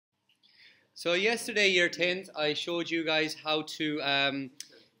So yesterday, year 10th, I showed you guys how to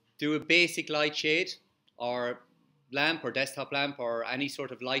do a basic light shade or lamp or desktop lamp or any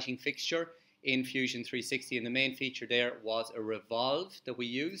sort of lighting fixture in Fusion 360, and the main feature there was a revolve that we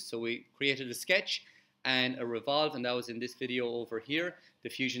used. So we created a sketch and a revolve, and that was in this video over here, the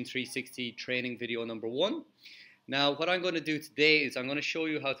Fusion 360 training video number 1. Now what I'm going to do today is I'm going to show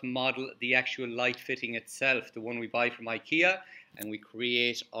you how to model the actual light fitting itself, the one we buy from IKEA, and we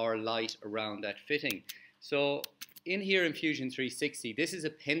create our light around that fitting. So in here in Fusion 360, this is a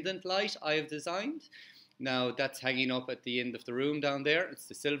pendant light I have designed. Now that's hanging up at the end of the room down there. It's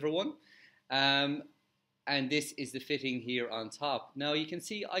the silver one. And this is the fitting here on top. Now you can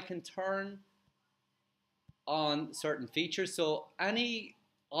see I can turn on certain features. So any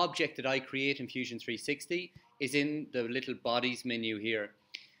object that I create in Fusion 360 is in the little bodies menu here.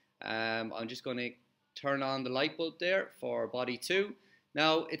 I'm just going to turn on the light bulb there for body 2.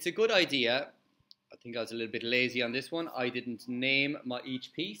 Now it's a good idea. I think I was a little bit lazy on this one. I didn't name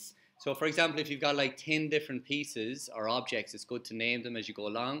each piece. So for example, if you've got like 10 different pieces or objects, it's good to name them as you go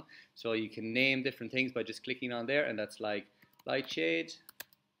along. So you can name different things by just clicking on there, and that's like light shade.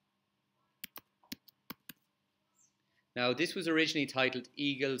 Now this was originally titled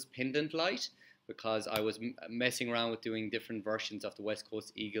Eagles Pendant Light because I was messing around with doing different versions of the West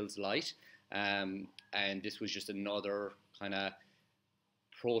Coast Eagles light, and this was just another kind of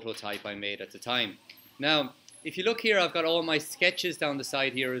prototype I made at the time. Now if you look here, I've got all my sketches down the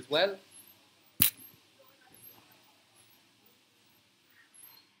side here as well.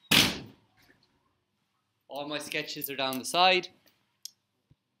 All my sketches are down the side,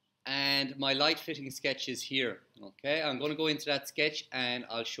 and my light fitting sketch is here. Okay, I'm going to go into that sketch and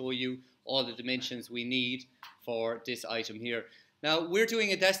I'll show you all the dimensions we need for this item here. Now we're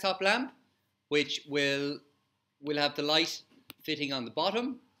doing a desktop lamp, which will have the light fitting on the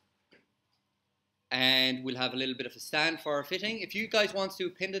bottom, and we'll have a little bit of a stand for our fitting. If you guys want to do a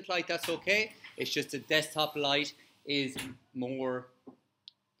pendant light, that's okay. It's just a desktop light is more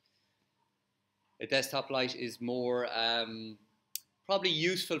probably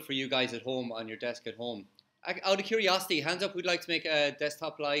useful for you guys at home on your desk at home. Out of curiosity, hands up who'd like to make a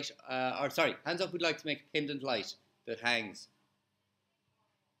desktop light, hands up who'd like to make a pendant light that hangs.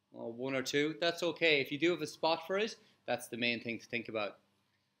 Oh, 1 or 2, that's okay. If you do have a spot for it, that's the main thing to think about.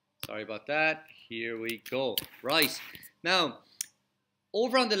 Sorry about that. Here we go. Right. Now,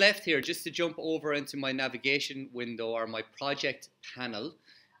 over on the left here, just to jump over into my navigation window or my project panel,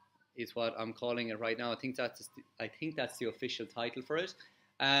 is what I'm calling it right now. I think that's the official title for it.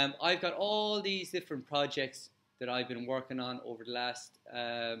 I've got all these different projects that I've been working on over the last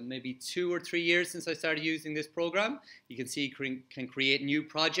maybe 2 or 3 years since I started using this program. You can see you can create new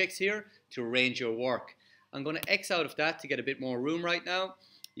projects here to arrange your work. I'm going to X out of that to get a bit more room right now.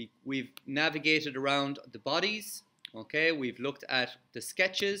 We've navigated around the bodies. Okay, we've looked at the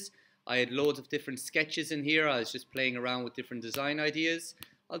sketches. I had loads of different sketches in here. I was just playing around with different design ideas.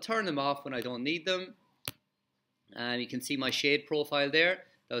 I'll turn them off when I don't need them. And you can see my shade profile there.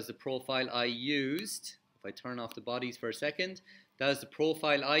 That was the profile I used. If I turn off the bodies for a second, that was the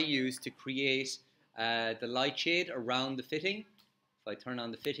profile I used to create the light shade around the fitting. If I turn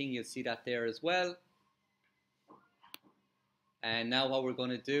on the fitting, you'll see that there as well. And now what we're going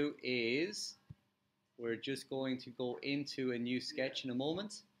to do is we're just going to go into a new sketch in a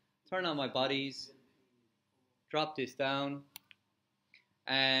moment. Turn on my bodies, drop this down,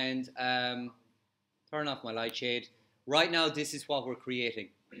 and turn off my light shade. Right now this is what we're creating.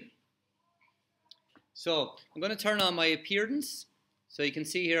 So I'm going to turn on my appearance. So you can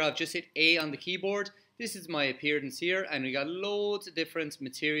see here I've just hit A on the keyboard. This is my appearance here, and we got loads of different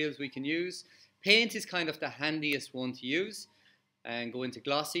materials we can use. Paint is kind of the handiest one to use, and go into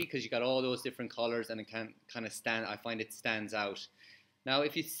glossy because you got all those different colors, and it can kind of stand. I find it stands out. Now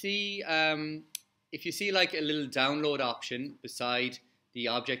if you see like a little download option beside the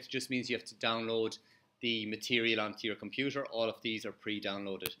object, it just means you have to download the material onto your computer. All of these are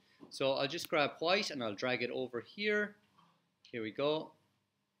pre-downloaded. So I'll just grab white and I'll drag it over here. Here we go.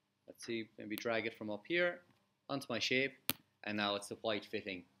 Let's see, maybe drag it from up here onto my shape, and now it's the white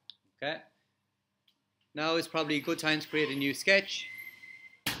fitting. Okay. Now is probably a good time to create a new sketch.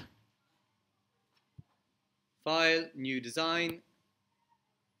 File, new design.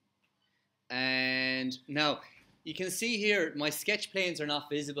 And now you can see here my sketch planes are not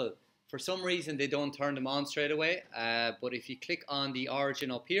visible. For some reason they don't turn them on straight away, but if you click on the origin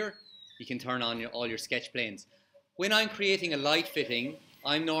up here, you can turn on all your sketch planes. When I'm creating a light fitting,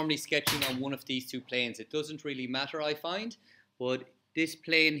 I'm normally sketching on one of these 2 planes. It doesn't really matter, I find, but this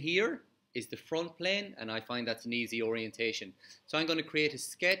plane here is the front plane, and I find that's an easy orientation. So I'm going to create a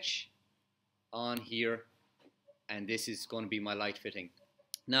sketch on here, and this is going to be my light fitting.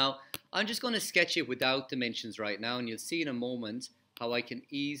 Now, I'm just going to sketch it without dimensions right now, and you'll see in a moment how I can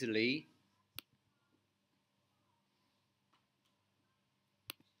easily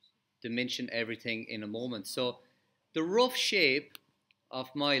dimension everything in a moment. So the rough shape of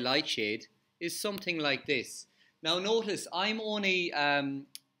my light shade is something like this. Now notice I'm only,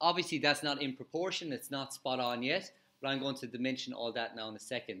 obviously that's not in proportion, it's not spot on yet, but I'm going to dimension all that now in a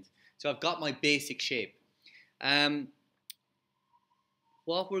second. So I've got my basic shape.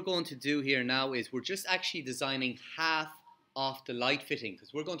 What we're going to do here now is we're just actually designing half of the light fitting,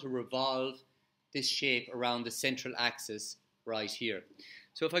 because we're going to revolve this shape around the central axis right here.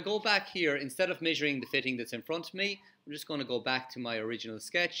 So if I go back here, instead of measuring the fitting that's in front of me, I'm just going to go back to my original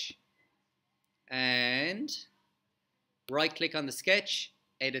sketch and right click on the sketch,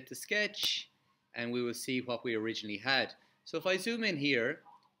 edit the sketch, and we will see what we originally had. So if I zoom in here,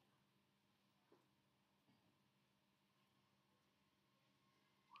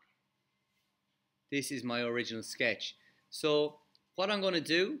 this is my original sketch. So what I'm going to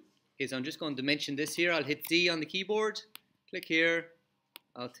do is I'm just going to dimension this here. I'll hit D on the keyboard, click here,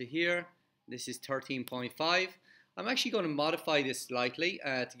 out to here. This is 13.5. I'm actually going to modify this slightly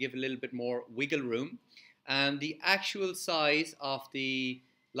to give a little bit more wiggle room. The actual size of the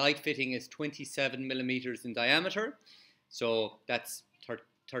light fitting is 27 millimeters in diameter. So that's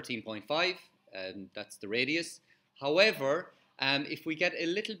 13.5, and that's the radius. However, if we get a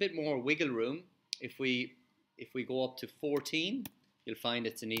little bit more wiggle room, if we go up to 14, you'll find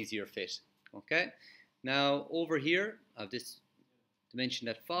it's an easier fit. Okay. Now over here, I've this dimension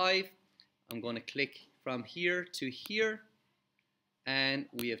at 5. I'm going to click from here to here, and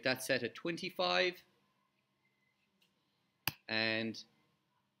we have that set at 25. And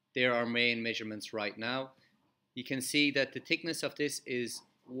there are our main measurements right now. You can see that the thickness of this is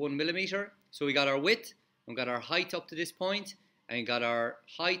 1 millimeter. So we got our width, and we got our height up to this point, and we got our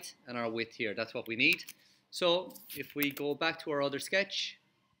height and our width here. That's what we need. So if we go back to our other sketch,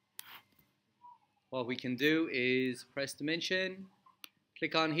 what we can do is press dimension,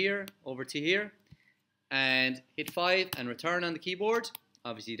 click on here, over to here, and hit 5 and return on the keyboard.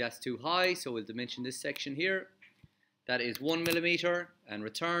 Obviously that's too high, so we'll dimension this section here. That is 1 millimeter, and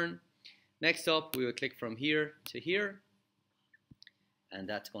return. Next up, we will click from here to here, and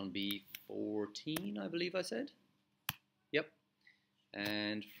that's going to be 14, I believe I said. Yep.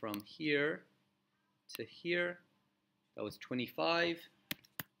 And from here to here, that was 25.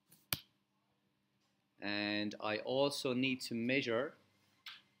 And I also need to measure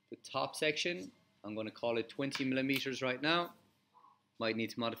the top section. I'm going to call it 20 millimeters right now. Might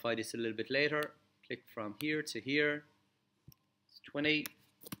need to modify this a little bit later. Click from here to here. It's 20.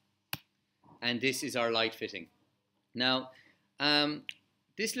 And this is our light fitting. Now,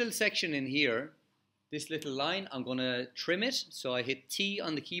 this little section in here, this little line, I'm going to trim it. So I hit T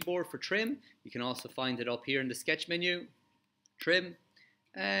on the keyboard for trim. You can also find it up here in the sketch menu. Trim.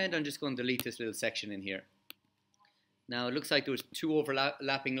 And I'm just going to delete this little section in here. Now it looks like there was 2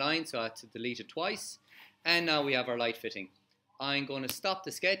 overlapping lines, so I had to delete it twice. And now we have our light fitting. I'm going to stop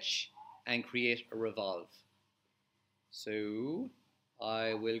the sketch and create a revolve. So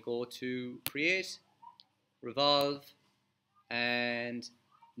I will go to create, revolve, and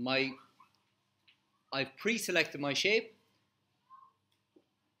I've pre-selected my shape.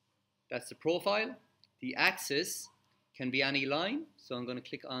 That's the profile. The axis can be any line, so I'm going to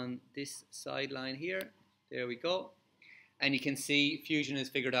click on this side line here. There we go. And you can see Fusion has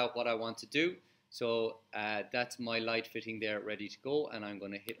figured out what I want to do. So that's my light fitting there ready to go, and I'm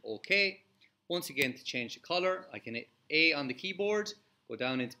going to hit OK. Once again, to change the color, I can hit A on the keyboard, go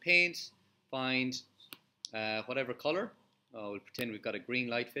down into Paint, find whatever color. We'll pretend we've got a green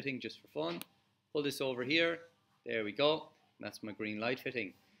light fitting just for fun. Pull this over here. There we go. That's my green light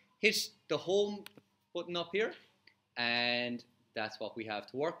fitting. Hit the Home button up here, and that's what we have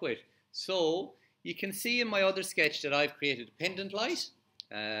to work with. So you can see in my other sketch that I've created a pendant light.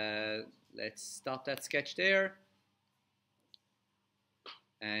 Let's stop that sketch there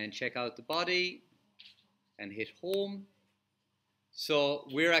and check out the body and hit Home. So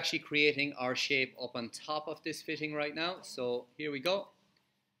we're actually creating our shape up on top of this fitting right now. So here we go.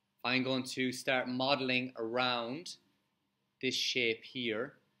 I'm going to start modeling around this shape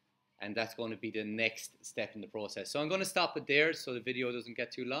here, and that's going to be the next step in the process. So I'm going to stop it there so the video doesn't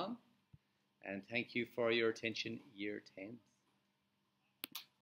get too long. And thank you for your attention, Year 10.